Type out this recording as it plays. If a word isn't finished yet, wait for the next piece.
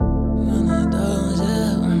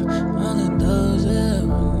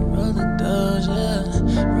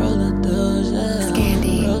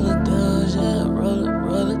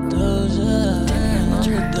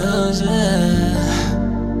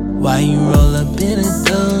up in a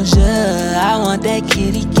Doja. I want that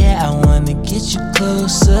kitty cat, I wanna get you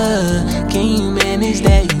closer. Can you manage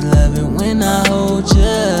that? You love it when I hold ya.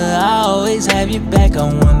 I always have your back, I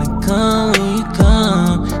wanna come when you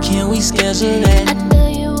come. Can we schedule that? I know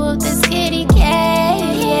you want this kitty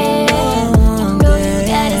cat, yeah. You know you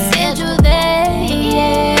gotta schedule that,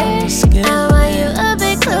 yeah. I want you a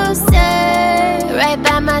bit closer, right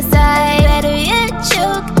by my side. Better yet,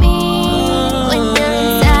 choke me when you're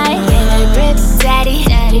inside. Get a grip, daddy.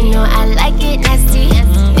 You know I like it nasty.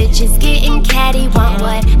 Bitches getting catty, want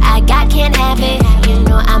what I got, can't have it. You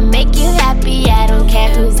know I make you happy, I don't care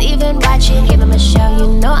who's even watching. Give them a show, you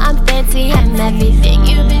know I'm fancy. I'm everything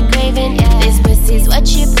you've been craving. This pussy's what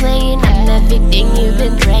you're playing. I'm everything you've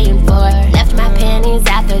been praying for. Left my panties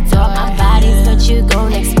at the door, my body's what you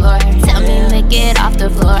gon' explore. Tell me to get off the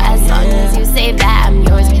floor, as long as you say that I'm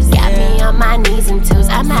yours. Got me on my knees and toes,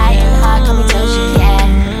 I'm high and hot, call me Doja Cat.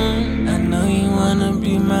 I know you wanna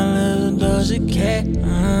be my little Doja Cat.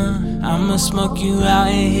 I'ma smoke you out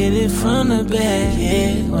and hit it from the back.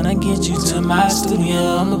 Yeah, when I get you to my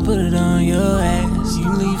studio, I'ma put it on your ass.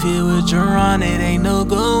 You leave here with Jeron, it ain't no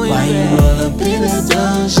going back. Why you roll up in a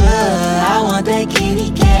Doja? I want that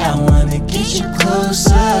kitty cat, I wanna get you closer.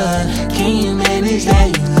 Can you manage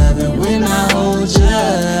that? You love it when I hold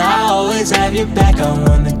ya. I always have your back, I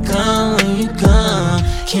wanna come when you come.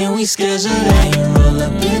 Can we schedule that? You roll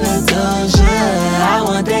up in a Doja. I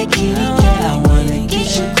want that kitty cat, I wanna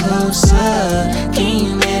get you closer. Can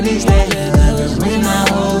you manage that? You love it when I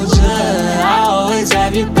hold ya. I always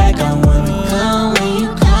have your back, I wanna come when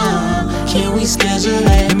you come. Can we schedule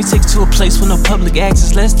that? Let me take you to a place with no public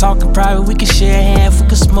access. Let's talk in private, we can share half. We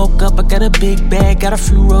can smoke up, I got a big bag. Got a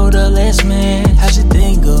few rolled up, let's man. How's your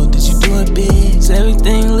thing go? Did you do it big? Is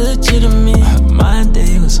everything legitimate? My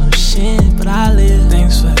day was some shit, but I live.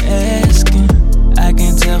 Thanks for asking. I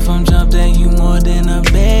can tell from jump that you more than a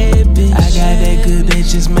bad bitch. I got that good that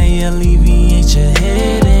just may alleviate your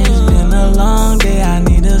headache. It's been a long day, I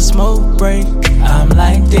need a smoke break. I'm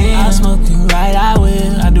like, damn, I'll smoke you right, I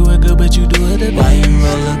will. I do it good, but you do it the best. Why you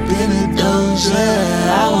roll up in a Doja?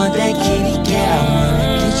 I want that kitty cat, I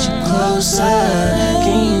wanna get you closer.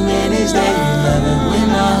 Can you manage that? You love it when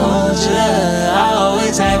I hold ya. I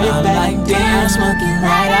always have your back. I'm like, damn, I'll smoke you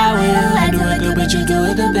right, I will. I do it good, but you do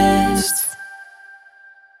it the best.